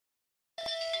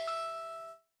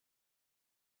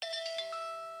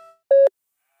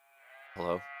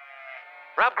Hello?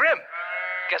 Rob Grimm!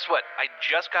 Guess what? I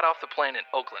just got off the plane in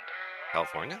Oakland.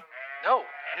 California? No,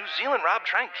 New Zealand, Rob.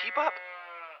 Try and keep up.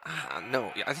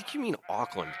 No, I think you mean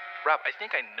Auckland. Rob, I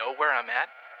think I know where I'm at.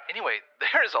 Anyway,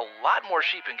 there's a lot more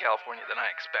sheep in California than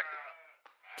I expected.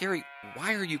 Gary,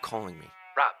 why are you calling me?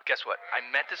 Rob, guess what? I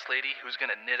met this lady who's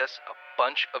going to knit us a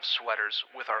bunch of sweaters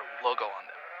with our logo on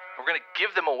them. We're going to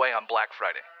give them away on Black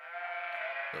Friday.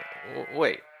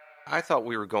 Wait, I thought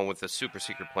we were going with the super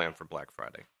secret plan for Black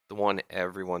Friday. The one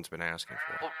everyone's been asking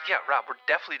for. Well, yeah, Rob, we're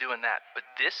definitely doing that. But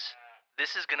this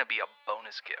is going to be a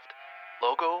bonus gift.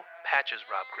 Logo patches,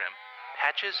 Rob Grimm.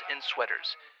 Patches and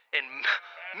sweaters. And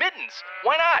mittens.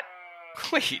 Why not?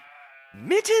 Wait,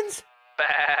 mittens? Bah.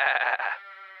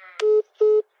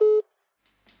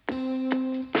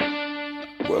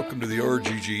 Welcome to the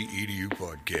RGG EDU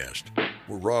podcast,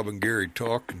 where Rob and Gary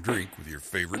talk and drink with your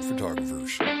favorite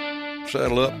photographers.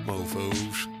 Saddle up,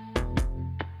 mofos.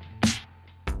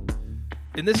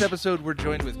 In this episode, we're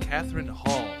joined with Catherine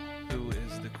Hall, who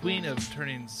is the queen of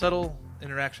turning subtle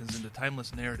interactions into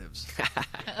timeless narratives.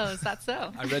 Oh, is that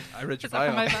so? I read your Is that bio.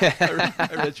 from my bio?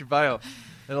 I read your bio.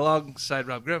 And alongside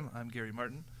Rob Grimm, I'm Gary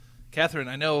Martin. Catherine,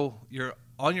 I know you're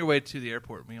on your way to the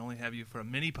airport. We only have you for a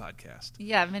mini podcast.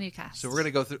 Yeah, minicast. So we're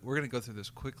gonna go through this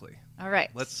quickly. All right.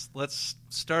 Let's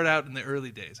start out in the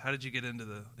early days. How did you get into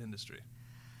the industry?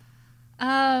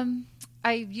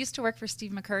 I used to work for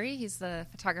Steve McCurry. He's the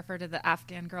photographer to the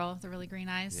Afghan girl with the really green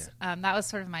eyes. Yeah. That was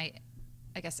sort of my,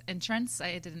 I guess, entrance.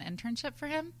 I did an internship for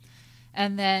him.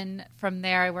 And then from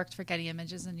there, I worked for Getty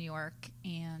Images in New York.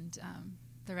 And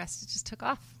the rest just took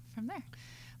off from there.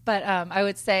 But I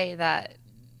would say that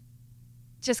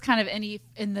just kind of any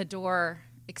in-the-door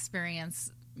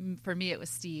experience, for me, it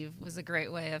was Steve, was a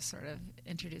great way of sort of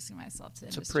introducing myself to the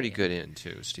industry. It's a pretty good in,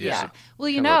 too. Steve. Yeah. Well,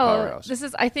 you kind of a know, powerhouse. this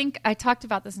is, I think I talked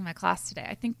about this in my class today.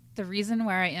 I think the reason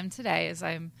where I am today is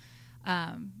I'm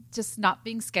just not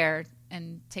being scared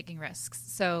and taking risks.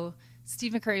 So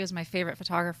Steve McCurry was my favorite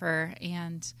photographer,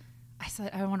 and I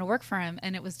said, I want to work for him.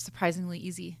 And it was surprisingly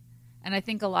easy. And I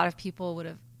think a lot of people would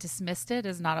have dismissed it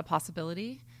as not a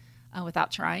possibility without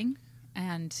trying.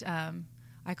 And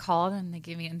I called, and they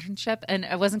gave me an internship. And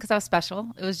it wasn't because I was special.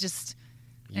 It was just,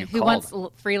 who wants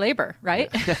free labor,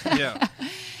 right? Yeah.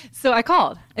 So I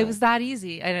called. It was that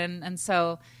easy. And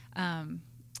so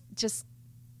just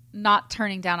not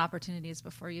turning down opportunities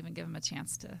before you even give them a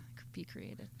chance to be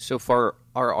creative. So for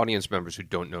our audience members who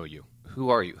don't know you, who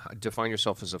are you? Define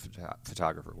yourself as a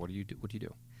photographer. What do you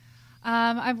do?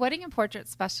 I'm a wedding and portrait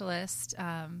specialist.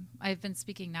 I've been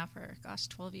speaking now for,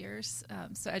 12 years,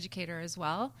 so educator as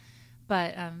well,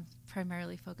 but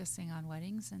primarily focusing on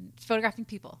weddings and photographing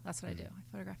people. That's what I do.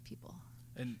 I photograph people.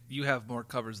 And you have more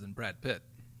covers than Brad Pitt,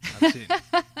 I've seen.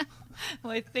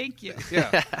 Well, thank you.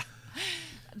 Yeah.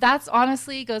 That's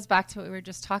honestly goes back to what we were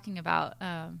just talking about,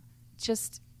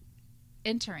 just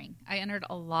entering. I entered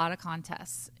a lot of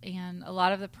contests, and a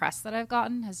lot of the press that I've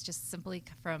gotten has just simply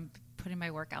from putting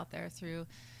my work out there through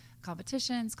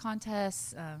competitions,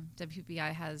 contests.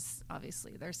 WPBI has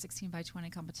obviously their 16 by 20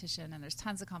 competition, and there's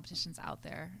tons of competitions out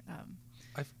there.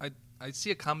 I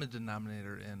see a common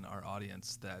denominator in our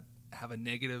audience that have a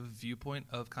negative viewpoint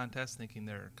of contests, thinking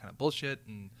they're kind of bullshit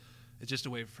and it's just a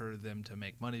way for them to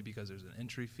make money because there's an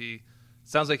entry fee.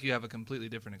 Sounds like you have a completely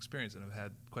different experience and have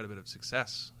had quite a bit of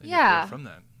success in your career from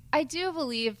that. I do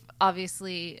believe,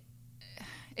 obviously,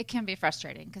 it can be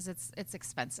frustrating because it's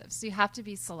expensive. So you have to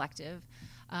be selective.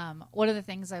 One of the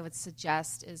things I would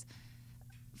suggest is,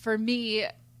 for me,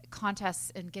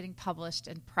 contests and getting published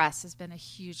in press has been a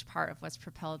huge part of what's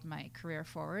propelled my career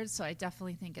forward. So I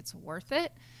definitely think it's worth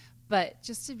it, but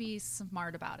just to be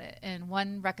smart about it. And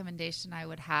one recommendation I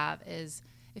would have is,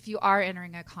 if you are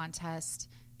entering a contest,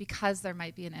 because there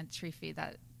might be an entry fee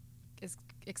that is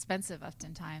expensive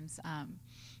oftentimes,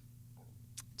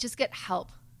 just get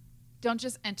help. Don't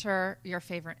just enter your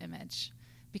favorite image,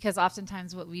 because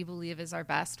oftentimes what we believe is our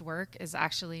best work is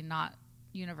actually not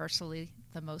universally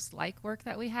the most like work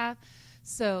that we have.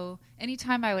 So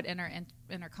anytime I would enter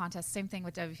contests, same thing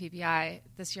with WPBI.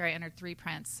 This year I entered 3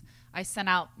 prints. I sent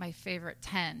out my favorite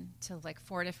 10 to like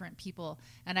 4 different people,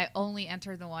 and I only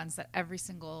entered the ones that every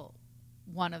single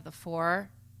one of the 4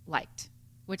 liked,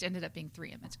 which ended up being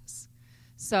 3 images.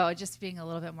 So just being a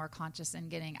little bit more conscious and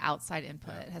getting outside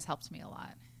input has helped me a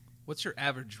lot. What's your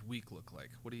average week look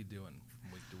like? What are you doing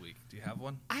from week to week? Do you have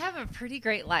one? I have a pretty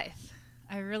great life.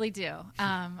 I really do.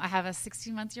 I have a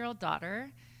 16-month-old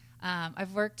daughter.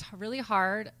 I've worked really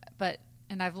hard,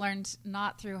 and I've learned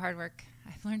not through hard work.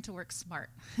 I've learned to work smart.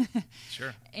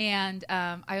 Sure. And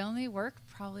I only work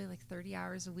probably like 30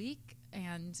 hours a week,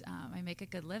 and I make a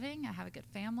good living. I have a good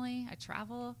family. I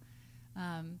travel.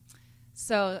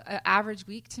 So an average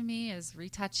week to me is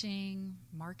retouching,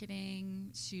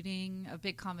 marketing, shooting, a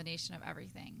big combination of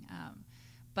everything.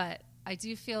 But I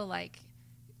do feel like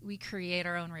we create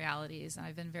our own realities, and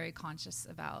I've been very conscious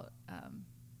about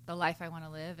the life I want to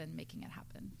live and making it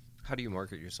happen. How do you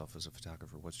market yourself as a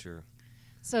photographer? What's your...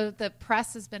 So the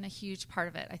press has been a huge part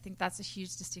of it. I think that's a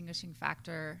huge distinguishing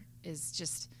factor, is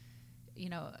just,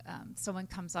 someone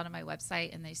comes onto my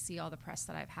website and they see all the press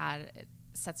that I've had. It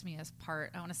sets me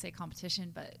apart. I want to say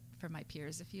competition, but for my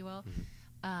peers, if you will.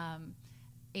 Mm-hmm.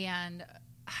 And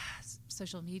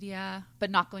social media,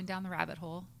 but not going down the rabbit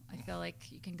hole. I feel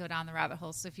like you can go down the rabbit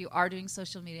hole. So if you are doing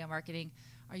social media marketing,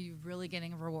 are you really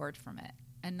getting a reward from it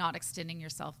and not extending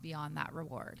yourself beyond that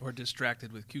reward? Or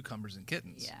distracted with cucumbers and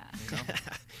kittens. Yeah.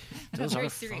 Those I'm very are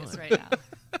serious fun. right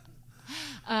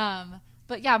now.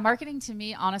 But yeah, marketing to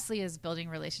me, honestly, is building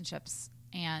relationships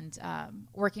and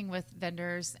working with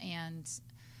vendors and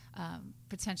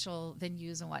potential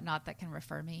venues and whatnot that can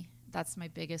refer me. That's my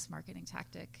biggest marketing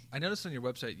tactic. I noticed on your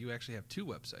website you actually have 2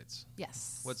 websites.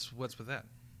 Yes. What's with that?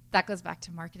 That goes back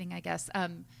to marketing, I guess.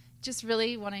 Just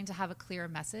really wanting to have a clear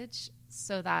message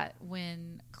so that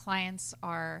when clients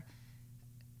are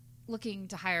looking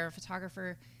to hire a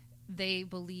photographer, they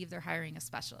believe they're hiring a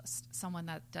specialist, someone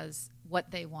that does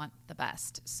what they want the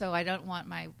best. So I don't want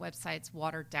my websites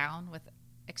watered down with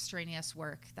extraneous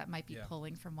work that might be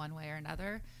pulling from one way or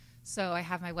another. So I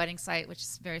have my wedding site, which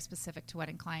is very specific to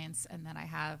wedding clients, and then I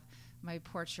have my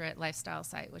portrait lifestyle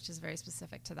site, which is very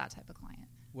specific to that type of client.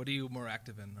 What are you more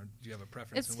active in, or do you have a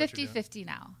preference? It's in what you're doing? 50-50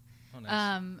 now. Oh,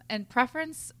 nice. And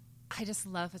preference, I just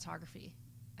love photography.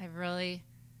 I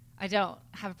don't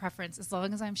have a preference. As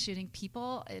long as I'm shooting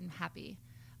people, I'm happy.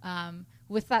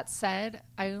 With that said,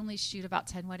 I only shoot about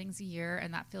 10 weddings a year,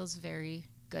 and that feels very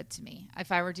good to me.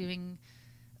 If I were doing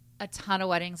a ton of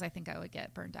weddings, I think I would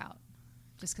get burned out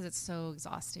just because it's so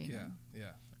exhausting.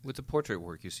 Yeah. With the portrait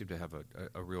work, you seem to have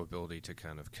a real ability to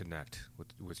kind of connect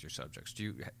with your subjects.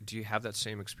 Do you have that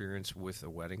same experience with a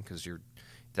wedding? Because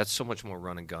that's so much more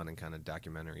run and gun and kind of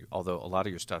documentary. Although a lot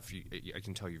of your stuff, I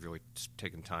can tell you've really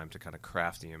taken time to kind of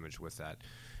craft the image with that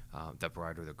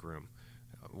bride or the groom.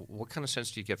 What kind of sense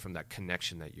do you get from that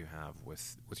connection that you have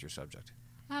with your subject?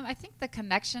 I think the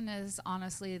connection is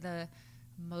honestly the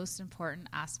most important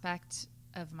aspect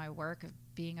of my work, of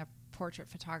being a portrait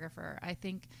photographer. I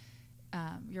think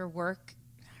your work,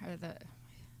 or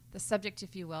the subject,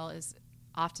 if you will, is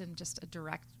often just a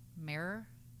direct mirror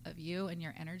of you and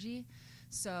your energy.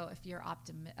 So if you're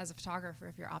as a photographer,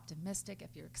 if you're optimistic,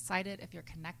 if you're excited, if you're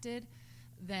connected,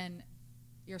 then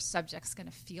your subject's going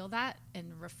to feel that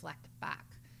and reflect back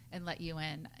and let you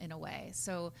in a way.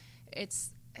 So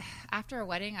it's after a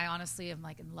wedding, I honestly am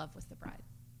like in love with the bride.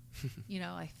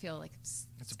 I feel like it's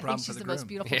a I problem think she's for the the most groom.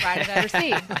 beautiful bride I've ever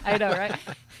seen. I know, right?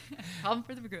 Problem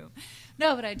for the groom.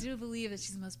 No, but I do believe that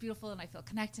she's the most beautiful, and I feel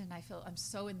connected, and I'm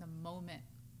so in the moment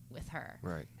with her.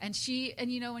 Right. And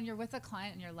when you're with a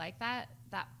client and you're like that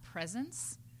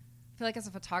presence, I feel like as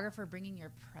a photographer, bringing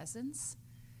your presence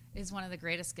is one of the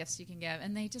greatest gifts you can give.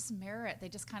 And they just mirror it. They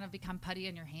just kind of become putty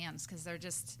in your hands because they're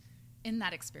just in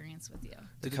that experience with you.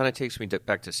 It kind of takes me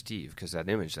back to Steve, because that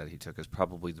image that he took is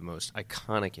probably the most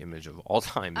iconic image of all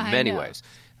time in many ways.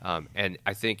 And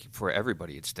I think for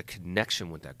everybody, it's the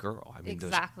connection with that girl. I mean,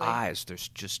 Exactly. Those eyes, there's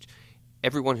just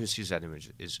everyone who sees that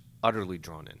image is utterly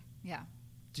drawn in. Yeah.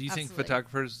 Do you think Absolutely.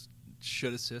 photographers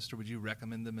should assist, or would you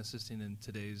recommend them assisting in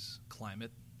today's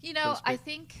climate? I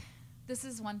think this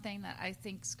is one thing that I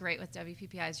think is great with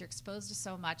WPPI is you're exposed to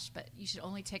so much, but you should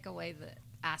only take away the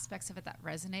aspects of it that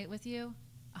resonate with you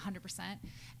 100%.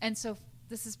 And so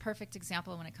this is a perfect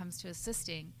example when it comes to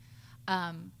assisting.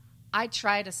 I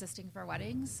tried assisting for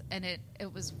weddings, and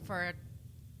it was for...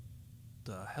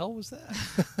 The hell was that?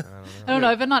 I don't know.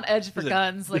 I've been on edge for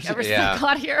guns ever since I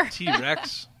got here.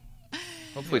 T-Rex.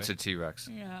 Hopefully it's a T-Rex.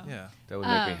 Yeah. That would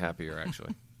make me happier,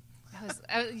 actually.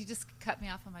 You just cut me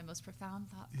off on my most profound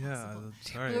thought Yeah, possible.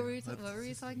 sorry. What were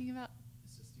you talking about?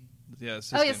 Yeah,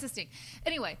 assisting. Oh, yeah, assisting.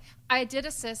 Anyway, I did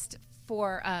assist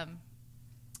for...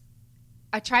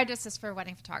 I tried to assist for a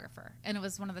wedding photographer, and it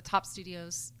was one of the top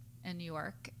studios in New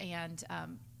York, and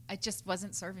it just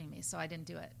wasn't serving me, so I didn't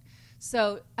do it.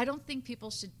 So I don't think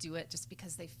people should do it just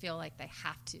because they feel like they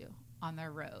have to on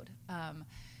their road.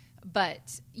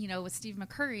 But, with Steve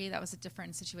McCurry, that was a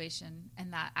different situation,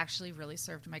 and that actually really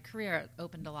served my career. It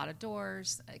opened a lot of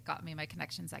doors. It got me my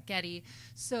connections at Getty.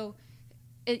 So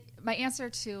my answer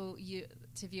to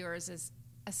viewers is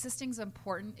assisting is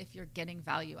important if you're getting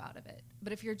value out of it.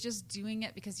 But if you're just doing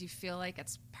it because you feel like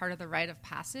it's part of the rite of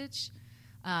passage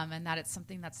and that it's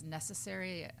something that's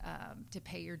necessary to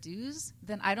pay your dues,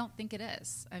 then I don't think it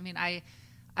is. I mean, I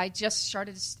I just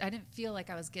started. I didn't feel like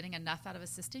I was getting enough out of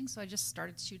assisting, so I just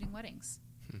started shooting weddings.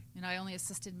 I only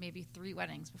assisted maybe 3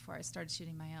 weddings before I started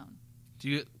shooting my own. Do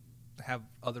you have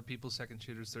other people, second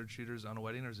shooters, third shooters on a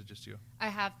wedding, or is it just you? I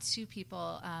have 2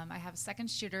 people. I have a second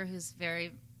shooter who's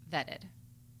very vetted.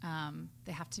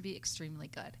 They have to be extremely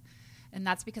good. And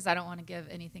that's because I don't want to give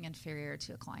anything inferior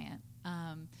to a client.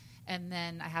 And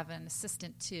then I have an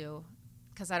assistant too,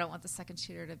 because I don't want the second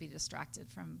shooter to be distracted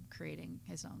from creating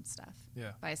his own stuff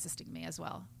by assisting me as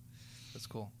well. That's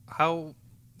cool.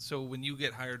 So when you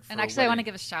get hired for and actually I want to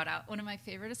give a shout out. One of my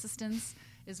favorite assistants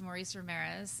is Maurice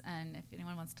Ramirez, and if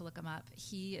anyone wants to look him up,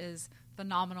 he is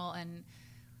phenomenal. And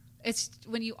it's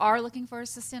when you are looking for an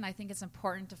assistant, I think it's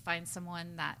important to find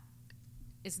someone that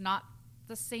is not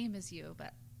the same as you,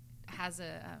 but has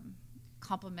a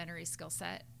complementary skill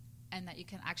set, and that you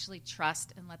can actually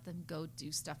trust and let them go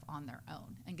do stuff on their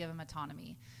own and give them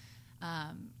autonomy.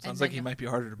 Sounds like he might be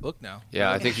harder to book now.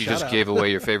 Yeah, I think you just gave away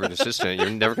your favorite assistant.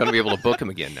 You're never going to be able to book him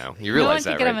again now. You realize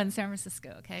that, right? No one can get him in San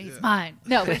Francisco, okay? He's mine.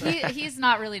 No, but he's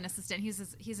not really an assistant. He's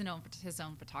his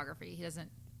own photography. He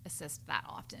doesn't assist that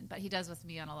often, but he does with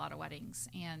me on a lot of weddings.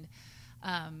 And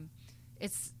I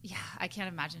can't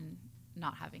imagine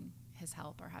not having his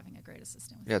help or having a great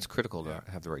assistant with me. It's critical to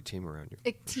have the right team around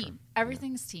you. Team. Sure.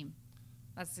 Everything's team.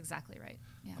 That's exactly right.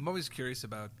 Yeah. I'm always curious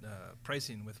about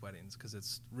pricing with weddings because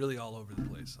it's really all over the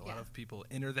place. A lot of people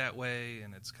enter that way,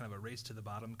 and it's kind of a race to the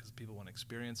bottom because people want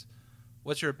experience.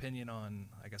 What's your opinion on,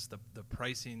 I guess, the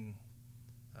pricing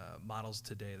models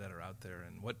today that are out there,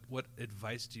 and what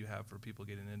advice do you have for people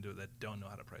getting into it that don't know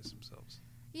how to price themselves?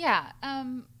 Yeah.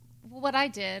 What I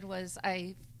did was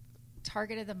I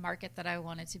targeted the market that I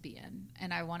wanted to be in,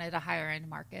 and I wanted a higher-end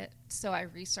market. So I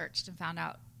researched and found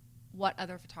out what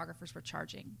other photographers were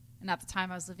charging. And at the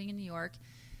time I was living in New York.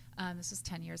 This was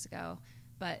 10 years ago.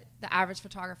 But the average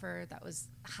photographer that was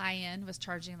high-end was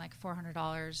charging like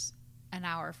 $400 an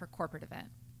hour for a corporate event.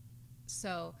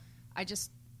 So I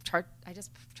just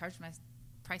charged my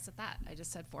price at that. I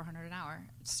just said $400 an hour,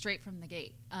 straight from the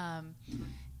gate.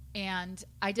 And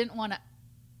I didn't want to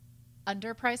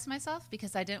underprice myself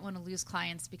because I didn't want to lose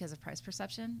clients because of price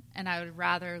perception. And I would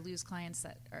rather lose clients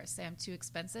that say I'm too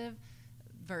expensive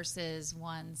versus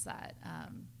ones that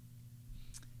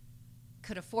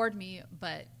could afford me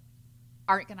but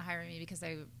aren't going to hire me because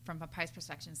they, from a price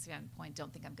perception standpoint,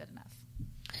 don't think I'm good enough.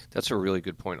 That's a really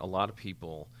good point. A lot of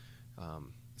people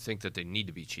think that they need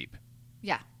to be cheap.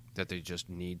 Yeah. That they just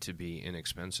need to be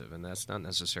inexpensive, and that's not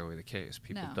necessarily the case.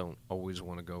 People don't always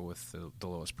want to go with the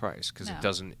lowest price because it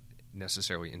doesn't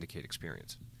necessarily indicate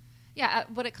experience. Yeah,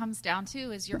 what it comes down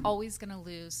to is you're always going to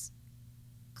lose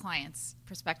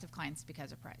prospective clients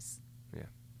because of price. Yeah.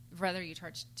 Whether you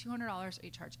charge $200 or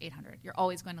you charge $800, you're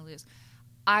always going to lose.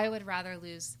 I would rather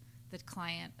lose the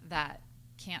client that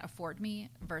can't afford me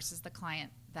versus the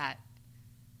client that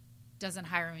doesn't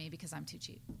hire me because I'm too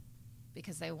cheap,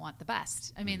 because they want the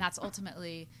best. I mean, that's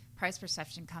ultimately price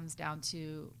perception comes down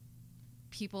to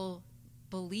people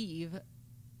believe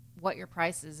what your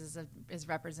price is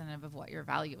representative of what your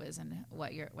value is and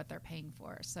what they're paying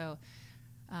for. So,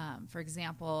 for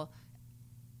example,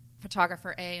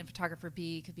 photographer A and photographer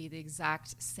B could be the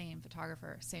exact same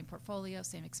photographer, same portfolio,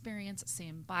 same experience,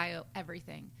 same bio,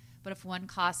 everything. But if one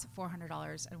costs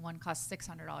 $400 and one costs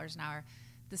 $600 an hour,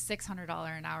 the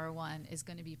 $600 an hour one is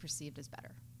going to be perceived as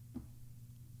better.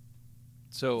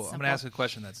 So I'm going to ask a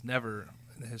question that's never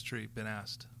in history been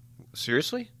asked.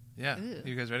 Seriously? Yeah. Are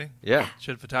you guys ready? Yeah.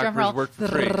 Should photographers work for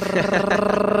free?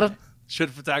 Should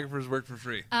photographers work for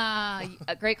free?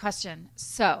 A great question.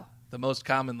 So the most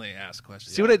commonly asked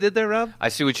question. See what I did there, Rob? I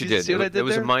see what you did. It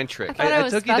was a mind trick. I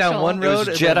took you down one road.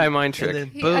 It was Jedi mind trick.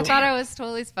 And then boom. I thought I was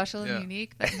totally special and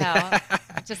unique, but no,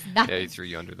 just nothing. Yeah, he threw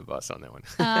you under the bus on that one.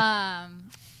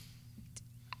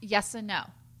 Yes and no.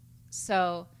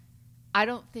 So I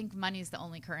don't think money is the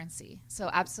only currency. So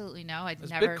absolutely no. It's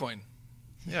never. Bitcoin.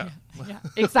 Yeah. Yeah,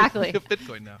 exactly.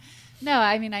 Bitcoin now. No,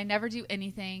 I mean, I never do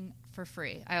anything for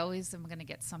free. I always am going to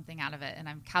get something out of it, and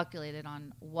I'm calculated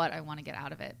on what I want to get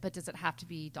out of it. But does it have to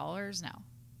be dollars? No.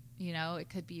 You know, it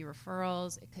could be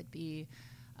referrals. It could be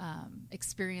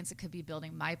experience. It could be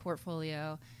building my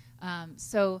portfolio.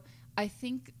 So I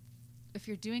think if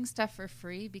you're doing stuff for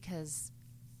free because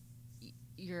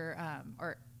you're,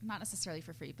 or not necessarily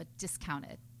for free, but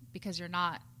discounted because you're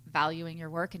not valuing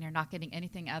your work and you're not getting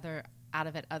anything out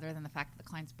of it other than the fact that the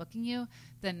client's booking you,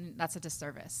 then that's a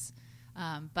disservice.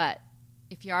 But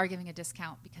if you are giving a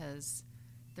discount because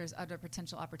there's other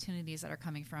potential opportunities that are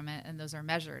coming from it and those are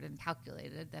measured and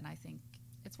calculated, then I think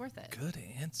it's worth it. Good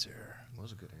answer. That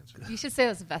was a good answer. You should say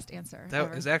that's the best answer. That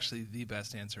ever. is actually the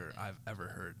best answer I've ever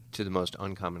heard. To the most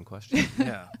uncommon question.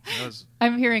 Yeah, that was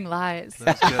I'm hearing lies.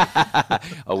 good.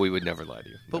 Oh, we would never lie to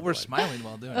you. But Never we're lie. smiling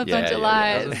while doing A it. Yeah, bunch of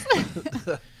yeah,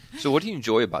 lies. So what do you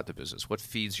enjoy about the business? What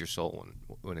feeds your soul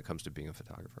when it comes to being a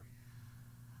photographer?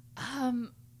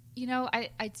 You know,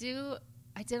 I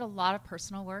did a lot of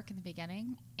personal work in the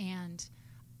beginning, and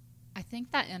I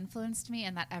think that influenced me,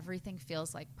 and that everything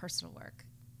feels like personal work.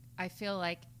 I feel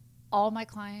like all my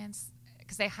clients,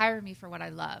 because they hire me for what I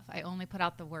love, I only put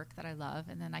out the work that I love,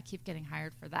 and then I keep getting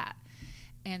hired for that.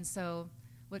 And so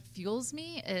what fuels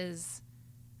me is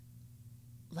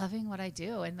loving what I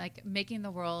do and like making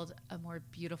the world a more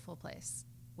beautiful place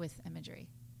with imagery,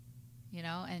 you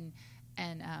know, and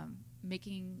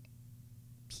making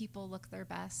people look their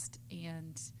best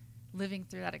and living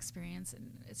through that experience. And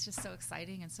it's just so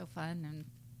exciting and so fun. And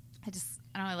I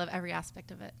don't know, I love every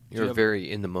aspect of it. You're a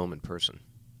very in the moment person.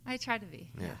 I try to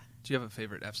be. Yeah. Do you have a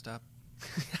favorite f-stop?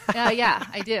 Yeah,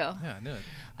 I do. Yeah, I knew it.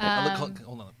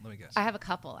 Hold on, let me guess. I have a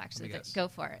couple actually. Let me guess. Go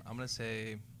for it. I'm gonna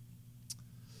say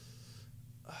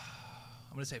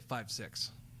 5.6.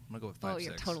 I'm gonna go with 5.6. Oh,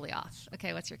 you're totally off.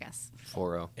 Okay, what's your guess?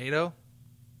 4-0. 8.0.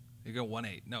 You go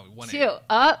 1.8. No, 1.8. 2.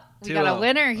 Oh, we got a 2-0.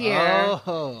 winner here.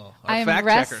 Oh, our I'm fact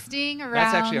resting checker.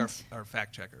 around. That's actually our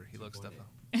fact checker. He looks stuff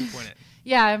up. 2.8.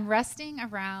 Yeah, I'm resting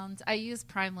around. I use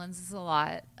prime lenses a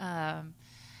lot.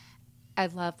 I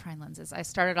love prime lenses. I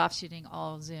started off shooting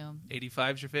all zoom.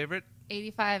 85 is your favorite?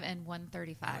 85 and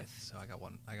 135. Nice. So I got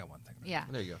one thing. Yeah.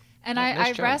 There you go. And Nice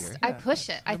I job, rest. Gary. I Yeah. push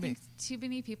it. I Look at think too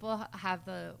many people have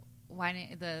the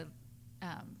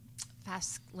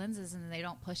fast lenses and they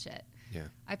don't push it. Yeah.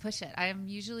 I push it. I am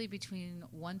usually between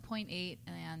 1.8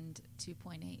 and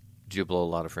 2.8. Do you blow a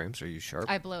lot of frames? Are you sharp?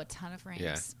 I blow a ton of frames.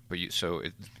 Yeah.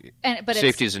 But But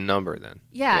safety is a number then.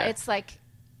 Yeah, it's like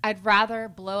I'd rather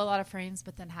blow a lot of frames,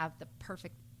 but then have the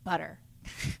perfect butter.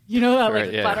 You know, that Right,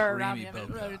 like yeah. butter around Creamy me. I don't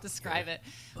know how to bokeh. describe it,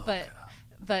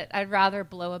 but I'd rather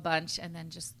blow a bunch and then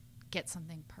just get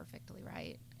something perfectly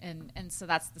right. And so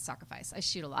that's the sacrifice. I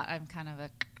shoot a lot. I'm kind of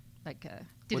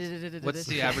What's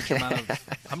the average amount of...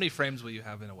 How many frames will you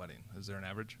have in a wedding? Is there an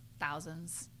average?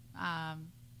 thousands,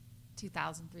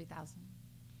 2,000, 3,000.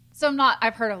 So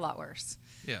I've heard a lot worse.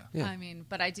 Yeah. Yeah. I mean,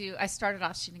 but I started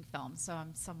off shooting film, so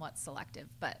I'm somewhat selective.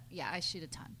 But yeah, I shoot a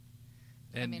ton.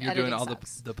 And mean, you're doing editing all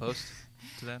sucks. the post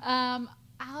to that?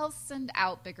 I'll send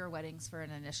out bigger weddings for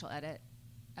an initial edit,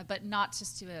 but not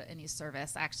just to any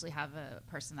service. I actually have a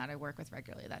person that I work with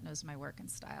regularly that knows my work and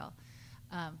style.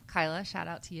 Kyla, shout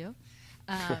out to you.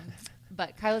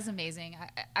 But Kyla's amazing.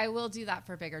 I will do that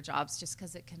for bigger jobs just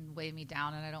because it can weigh me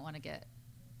down, and I don't want to get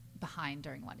behind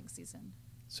during wedding season.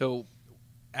 So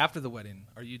after the wedding,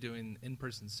 are you doing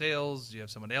in-person sales? Do you have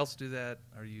someone else do that?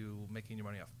 Are you making your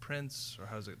money off prints, or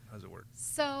how does it work?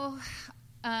 So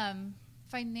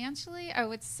financially, I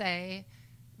would say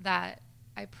that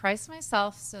I price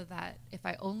myself so that if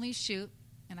I only shoot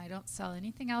and I don't sell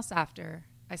anything else after,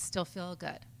 I still feel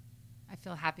good. I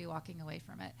feel happy walking away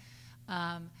from it.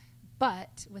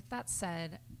 But with that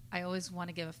said, I always want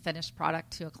to give a finished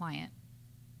product to a client,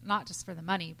 not just for the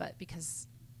money, but because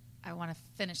I want to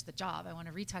finish the job. I want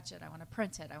to retouch it. I want to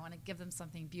print it. I want to give them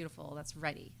something beautiful that's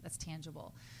ready, that's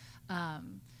tangible.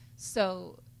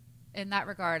 So in that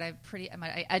regard, I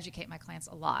educate my clients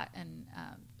a lot and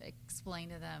explain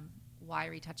to them why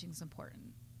retouching is important,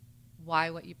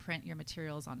 why what you print your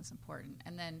materials on is important.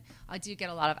 And then I do get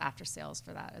a lot of after sales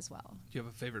for that as well. Do you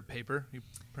have a favorite paper you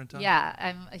print on? Yeah,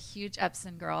 I'm a huge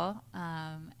Epson girl,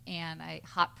 and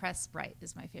hot press Sprite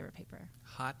is my favorite paper.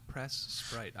 Hot press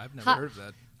Sprite. I've never Hot- heard of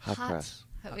that. Hot press.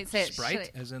 Wait, say it. Sprite,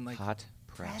 Should I- as in like Hot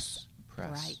press.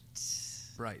 Sprite.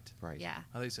 Sprite. Right. Yeah,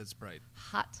 I thought you said Sprite.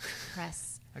 hot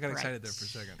press. I got excited there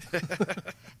Sprite. for a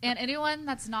second. And anyone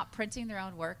that's not printing their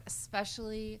own work,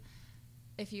 especially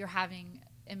if you're having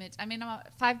image,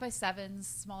 5x7s,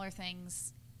 smaller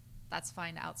things, that's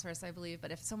fine to outsource, I believe.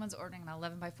 But if someone's ordering an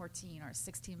 11x14 or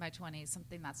 16x20,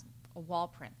 something that's a wall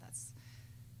print,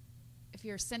 if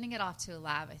you're sending it off to a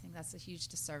lab, I think that's a huge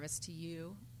disservice to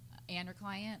you and your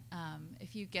client.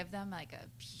 If you give them like a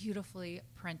beautifully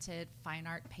printed fine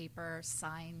art paper,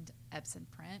 signed Epson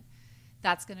print,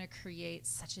 that's going to create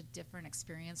such a different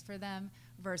experience for them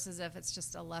versus if it's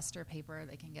just a luster paper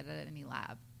they can get it at any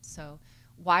lab. So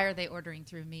why are they ordering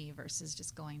through me versus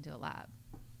just going to a lab?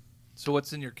 So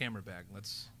what's in your camera bag?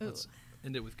 Let's Ooh.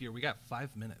 end it with gear. We got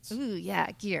 5 minutes. Ooh,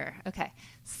 yeah, gear. Okay.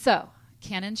 So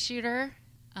Canon shooter,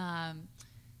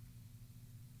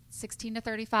 16 to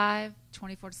 35,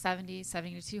 24 to 70,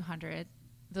 70 to 200.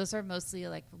 Those are mostly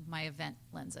like my event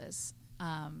lenses,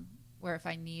 where if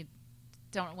I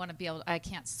don't want to be able, I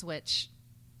can't switch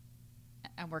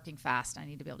I'm working fast. I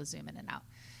need to be able to zoom in and out.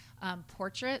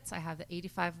 Portraits, I have the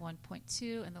 85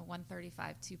 1.2 and the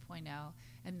 135 2.0,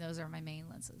 and those are my main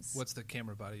lenses. What's the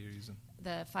camera body you're using?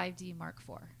 The 5D Mark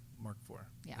IV. Mark IV.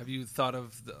 Yeah. Have you thought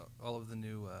of all of the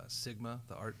new Sigma,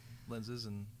 the art lenses,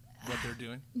 and what they're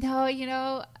doing?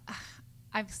 No,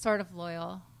 I'm sort of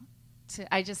loyal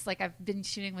to. I've been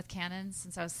shooting with Canon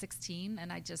since I was 16,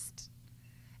 and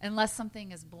unless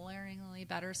something is blaringly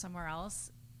better somewhere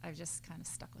else, I've just kind of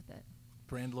stuck with it.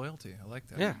 Brand loyalty. I like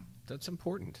that. Yeah, that's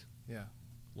important. Yeah.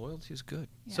 Loyalty is good.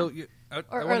 Yeah. So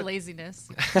or laziness.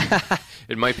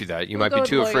 It might be that. You We'll might go be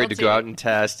too with afraid to go loyalty. out and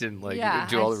test and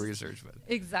do all the I research. But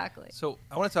Exactly. So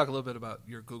I want to talk a little bit about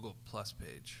your Google Plus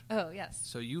page. Oh, yes.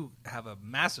 So you have a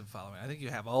massive following. I think you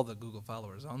have all the Google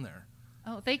followers on there.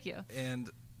 Oh, thank you. And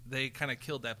they kind of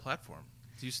killed that platform.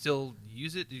 Do you still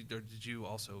use it, or did you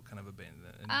also kind of abandon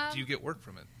it? And do you get work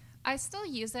from it? I still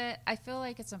use it. I feel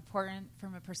like it's important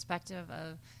from a perspective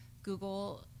of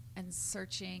Google and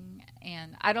searching,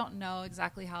 and I don't know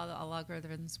exactly how the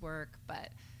algorithms work, but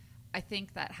I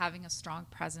think that having a strong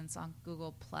presence on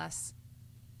Google Plus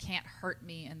can't hurt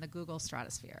me in the Google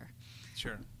stratosphere.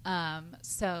 Sure.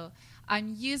 So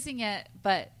I'm using it,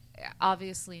 but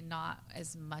obviously not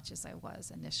as much as I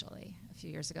was initially a few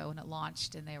years ago when it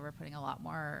launched, and they were putting a lot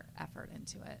more effort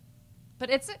into it. But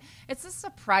it's a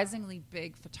surprisingly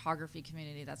big photography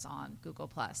community that's on Google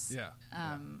Plus. Yeah.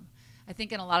 I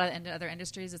think in a lot of other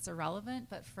industries it's irrelevant,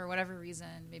 but for whatever reason,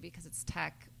 maybe because it's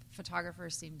tech,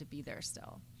 photographers seem to be there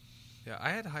still. Yeah, I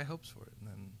had high hopes for it, and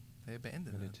then they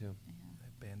abandoned I it. did too. Yeah.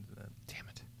 They abandoned it. Damn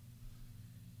it.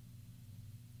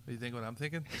 Do you think what I'm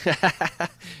thinking?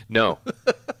 No.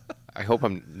 I hope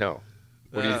I'm no.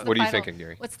 What are you thinking,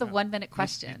 Gary? What's the 1 minute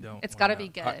question? don't It's got to wanna- be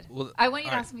good. well, I want you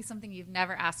to all right. ask me something you've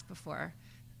never asked before,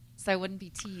 so I wouldn't be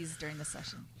teased during the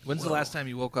session. When's the last time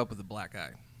you woke up with a black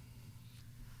eye?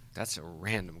 That's a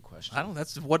random question. I don't.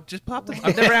 That's what just popped up.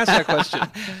 I've never asked that question.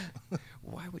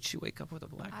 Why would she wake up with a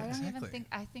black I eye? don't even Exactly. think.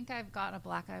 I think I've got a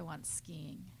black eye once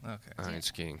skiing. Okay. All right,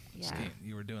 skiing. Yeah. Skiing.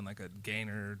 You were doing like a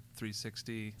gainer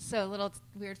 360. So a little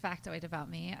weird factoid about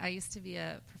me. I used to be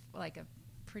a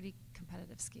pretty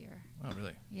competitive skier. Oh,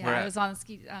 really? Yeah, Where I at? was on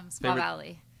Squaw Favorite-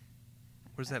 Valley.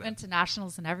 Where's that Went at? to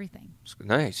nationals and everything.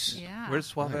 Nice. Yeah. Where's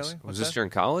Squaw Nice. Valley? Was What's this that? during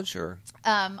college or?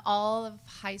 All of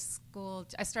high school.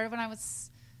 I started when I was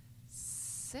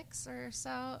 6 or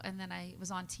so, and then I was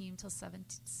on team till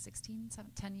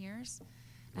 10 years.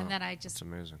 And Wow, then I That's just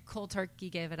amazing. cold turkey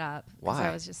gave it up. 'Cause Why?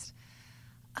 I was just,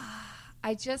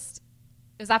 it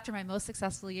was after my most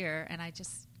successful year, and I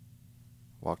just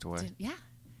Walked away. didn't, yeah.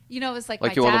 It was like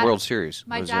Like my you won dad, the World Series.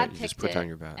 My Was dad it? You picked just put it, down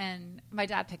your bat. and my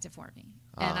dad picked it for me.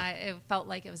 And Ah. it felt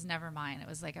like it was never mine. It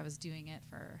was like I was doing it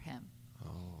for him.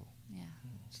 Oh, Yeah.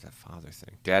 it's that father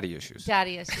thing. Daddy issues.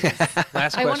 Daddy issues.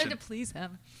 Last I wanted question. to please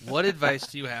him. What advice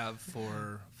do you have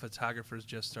for photographers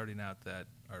just starting out that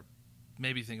are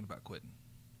maybe thinking about quitting?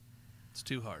 It's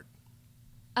too hard.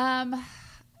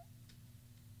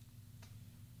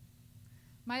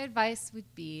 My advice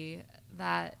would be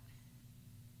that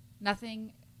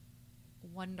nothing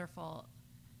wonderful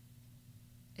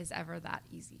is ever that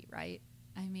easy, right?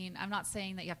 I mean, I'm not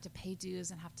saying that you have to pay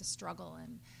dues and have to struggle,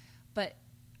 but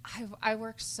I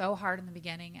worked so hard in the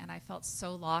beginning, and I felt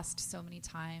so lost so many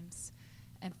times,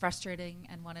 and frustrated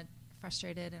and wanted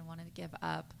to give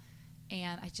up,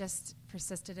 and I just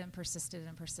persisted,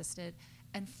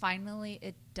 and finally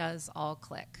it does all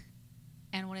click.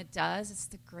 And when it does, it's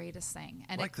the greatest thing.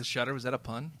 And Like the shutter, was that a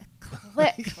pun?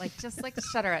 click, just like the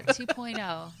shutter at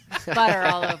 2.0, butter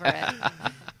all over it.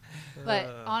 But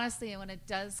honestly, when it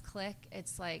does click,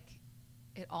 it's like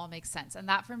it all makes sense. And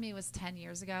that for me was 10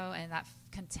 years ago, and that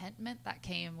contentment that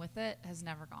came with it has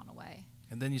never gone away.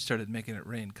 And then you started making it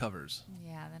rain covers.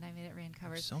 Yeah, then I made it rain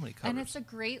covers. So many covers. And it's a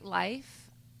great life,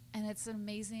 and it's an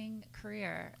amazing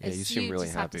career. Yeah, you seem really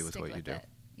just have to happy with stick what you do. it.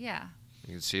 Yeah,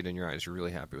 You can see it in your eyes. You're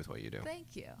really happy with what you do.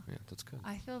 thank you. Yeah, that's good.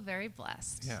 I feel very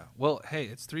blessed. Yeah. Well, hey,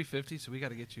 it's 3:50, so we got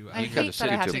to get you out. I You got hate the that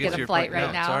I city have to to get get to a your flight flight. right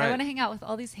No, now. it's all I right. want to hang out with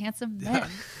all these handsome men.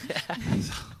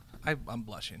 I'm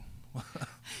blushing.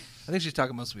 I think she's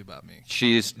talking mostly about me.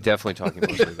 She's definitely talking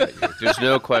mostly about you. There's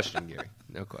no question, Gary.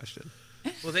 No question.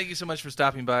 Well, thank you so much for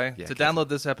stopping by. Yeah, To Keith. download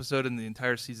this episode and the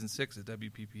entire Season 6 at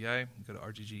WPPI, go to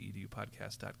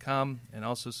rggedupodcast.com, and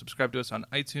also subscribe to us on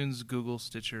iTunes, Google,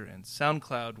 Stitcher, and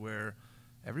SoundCloud, where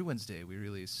every Wednesday we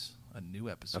release a new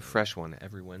episode. A fresh one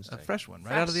every Wednesday. A fresh one,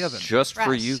 right out of the oven. Just for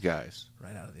Fresh. you guys.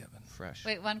 Right out of the oven. Fresh.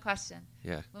 Wait, one question.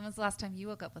 Yeah. When was the last time you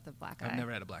woke up with a black eye? I've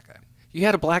never had a black eye. You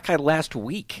had a black eye last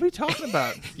week. What are you talking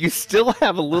about? You still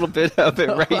have a little bit of it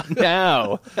right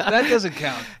now. That doesn't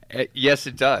count. Yes,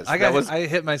 it does. I That was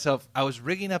hit myself. I was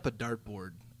rigging up a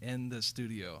dartboard in the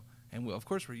studio, And of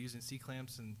course, we're using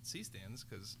C-clamps and C-stands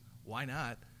because why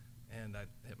not? And I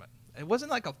hit my... It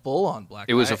wasn't like a full-on black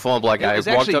eye. It was a full-on black eye. It was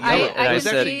I walked actually up yellow. and I It was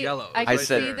said, actually yellow. I I could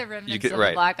said, see the remnants you get of right.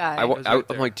 the black eye. was right I'm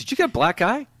there. like, did you get a black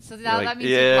eye? So now Like, that means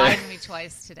yeah. you lied to me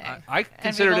twice today. I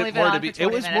considered only it been more to on be... for It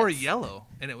 20 was more minutes. yellow,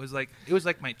 and it was like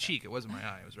my cheek. It wasn't my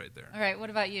eye. It was right there. All right, what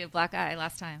about you? Black eye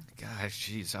last time. Gosh,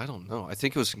 jeez, I don't know. I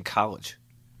think it was in college,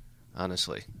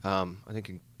 honestly. I think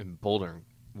in Boulder,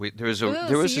 there was a Ooh,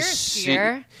 there was so you're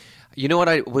a skier. You know what?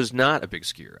 I was not a big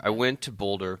skier. I went to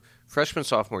Boulder freshman,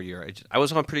 sophomore year. I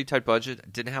was on a pretty tight budget. I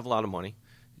didn't have a lot of money.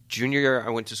 Junior year, I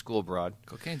went to school abroad.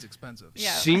 Cocaine's expensive.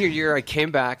 Yeah. Senior year, I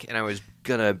came back, and I was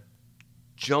going to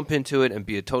jump into it and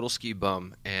be a total ski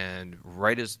bum. And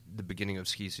right as the beginning of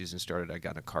ski season started, I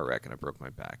got in a car wreck, and I broke my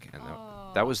back. And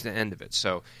that was the end of it.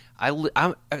 So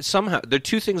I somehow, there are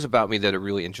two things about me that are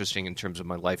really interesting in terms of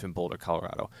my life in Boulder,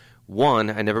 Colorado. One,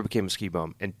 I never became a ski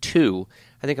bum. And two,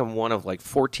 I think I'm one of like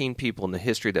 14 people in the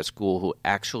history of that school who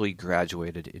actually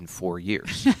graduated in 4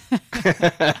 years.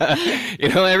 You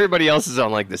know, everybody else is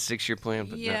on like the 6-year plan.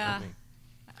 But Yeah. not me.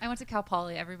 I went to Cal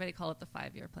Poly. Everybody called it the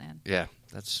 5-year plan. Yeah,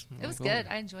 that's. It was good.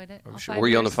 I enjoyed it. I'm All sure. 5 Were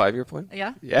you on the years. 5-year plan?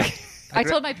 Yeah. Yeah. I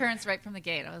told my parents right from the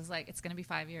gate. I was like, it's going to be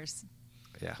 5 years.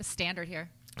 Yeah. It's standard here.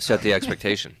 Set the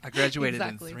expectation. I graduated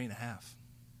Exactly. in 3.5.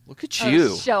 Look at Oh,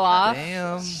 you. show off.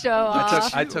 Damn. Show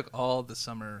off. I took all the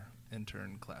summer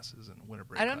intern classes and winter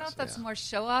break I don't know if classes. that's more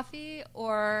show offy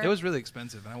or. It was really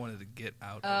expensive, and I wanted to get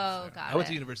out Oh, of got I went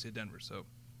to it. University of Denver, so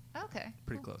Okay.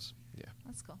 pretty cool. close.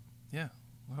 That's cool. Yeah.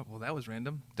 Well, that was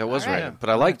random. That was All right. random, but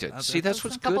I liked it. That's See, that's a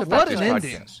what's couple good about What this an factors.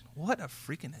 ending. podcast. What a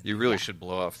freaking ending. You really should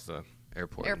blow off the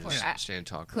airport. And Airport. just stay and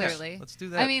talk. Clearly. Let's do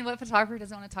that. I mean, what photographer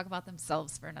doesn't want to talk about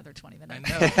themselves for another 20 I minutes?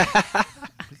 know.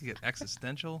 We could get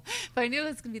existential. If I knew it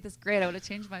was going to be this great, I would have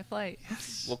changed my flight.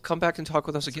 Well, come back and talk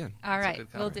with us again. All right, good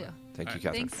we'll comment. do. Thank All you, right.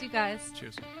 Catherine. Thanks, you guys.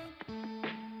 Cheers.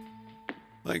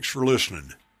 Thanks for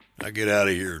listening. Now get out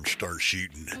of here and start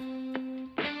shooting.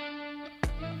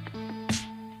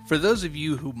 For those of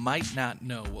you who might not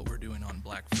know what we're doing on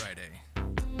Black Friday,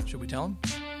 should we tell them?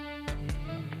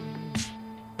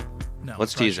 No.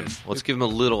 Let's probably tease him. shouldn't. Let's give him a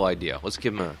little idea. Let's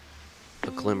give him a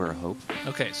glimmer of hope.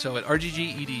 Okay, so at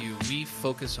RGG EDU, we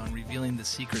focus on revealing the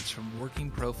secrets from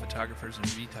working pro photographers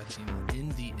and retouching in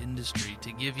the industry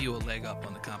to give you a leg up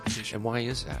on the competition. And why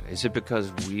is that? Is it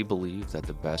because we believe that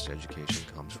the best education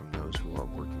comes from those who are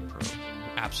working pro?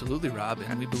 Absolutely, Rob,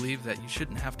 and we believe that you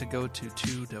shouldn't have to go to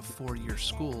 2 to 4 year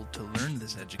school to learn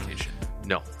this education.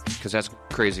 No, because that's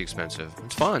crazy expensive.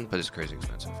 It's fun, but it's crazy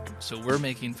expensive. So we're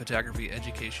making photography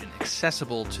education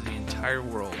accessible to the entire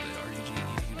world at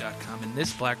rggedu.com. And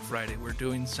this Black Friday, we're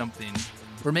doing something.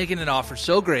 We're making an offer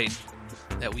so great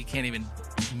that we can't even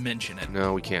mention it.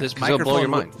 No, we can't. This 'Cause it'll blow your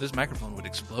mind. This microphone would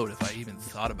explode if I even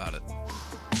thought about it.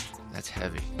 That's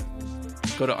heavy.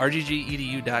 Go to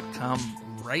rggedu.com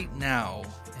right now,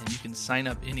 and you can sign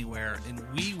up anywhere, and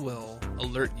we will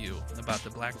alert you about the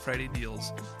Black Friday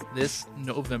deals this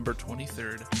November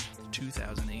 23rd,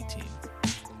 2018.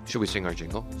 Should we sing our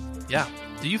jingle? Yeah.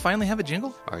 Do you finally have a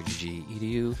jingle?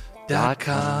 rggedu.com.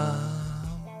 .com.